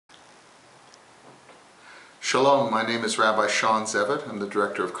Shalom, my name is Rabbi Shawn Zevit. I'm the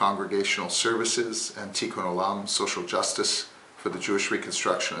Director of Congregational Services and Tikkun Olam, Social Justice for the Jewish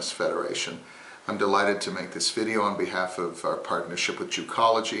Reconstructionist Federation. I'm delighted to make this video on behalf of our partnership with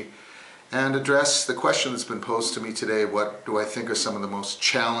Jewcology and address the question that's been posed to me today: what do I think are some of the most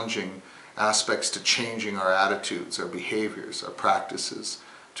challenging aspects to changing our attitudes, our behaviors, our practices,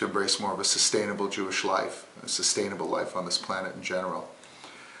 to embrace more of a sustainable Jewish life, a sustainable life on this planet in general.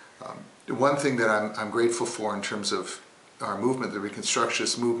 One thing that I'm grateful for in terms of our movement, the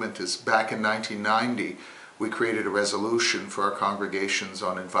Reconstructionist movement, is back in 1990 we created a resolution for our congregations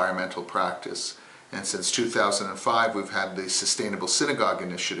on environmental practice, and since 2005 we've had the Sustainable Synagogue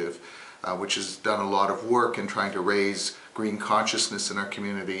Initiative, which has done a lot of work in trying to raise green consciousness in our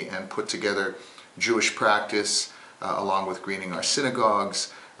community and put together Jewish practice along with greening our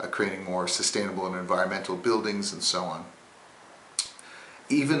synagogues, creating more sustainable and environmental buildings, and so on.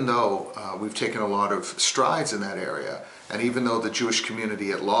 Even though we've taken a lot of strides in that area, and even though the Jewish community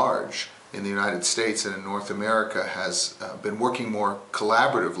at large in the United States and in North America has been working more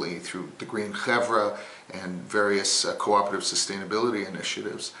collaboratively through the Green Chevra and various cooperative sustainability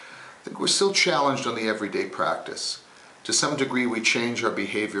initiatives, I think we're still challenged on the everyday practice. To some degree, we change our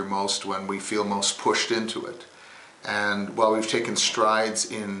behavior most when we feel most pushed into it. And while we've taken strides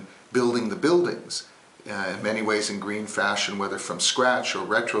in building the buildings, in many ways in green fashion, whether from scratch or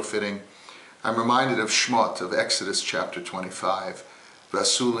retrofitting, I'm reminded of Shmot, of Exodus chapter 25.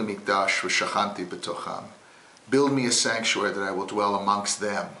 V'asu li mikdash v'shachanti b'tocham. Build me a sanctuary that I will dwell amongst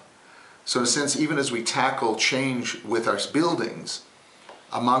them. So in a sense, even as we tackle change with our buildings,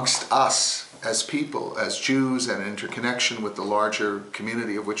 amongst us as people, as Jews, and interconnection with the larger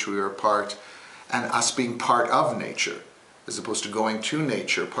community of which we are a part, and us being part of nature, as opposed to going to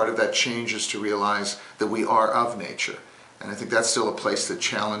nature, part of that change is to realize that we are of nature. And I think that's still a place that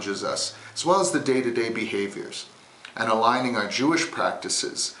challenges us, as well as the day-to-day behaviors, and aligning our Jewish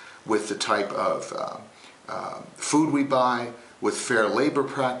practices with the type of food we buy, with fair labor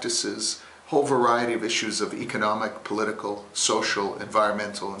practices, whole variety of issues of economic, political, social,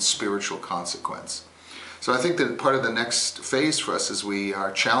 environmental, and spiritual consequence. So I think that part of the next phase for us as we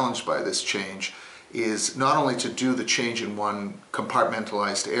are challenged by this change is not only to do the change in one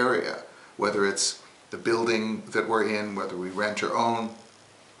compartmentalized area, whether it's the building that we're in, whether we rent or own,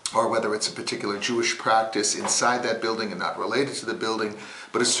 or whether it's a particular Jewish practice inside that building and not related to the building,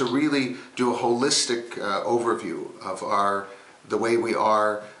 but it's to really do a holistic overview of the way we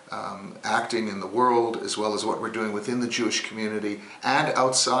are acting in the world, as well as what we're doing within the Jewish community and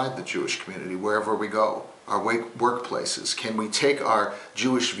outside the Jewish community, wherever we go, our workplaces. Can we take our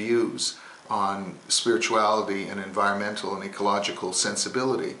Jewish views on spirituality and environmental and ecological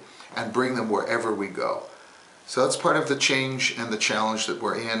sensibility and bring them wherever we go? So that's part of the change and the challenge that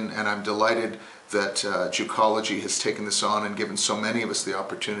we're in, and I'm delighted that Jewcology has taken this on and given so many of us the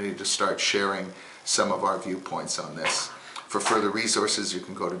opportunity to start sharing some of our viewpoints on this. For further resources, you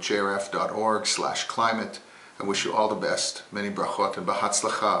can go to jrf.org/climate. I wish you all the best. Many brachot and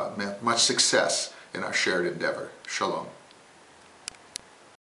bahatzlacha, much success in our shared endeavor. Shalom.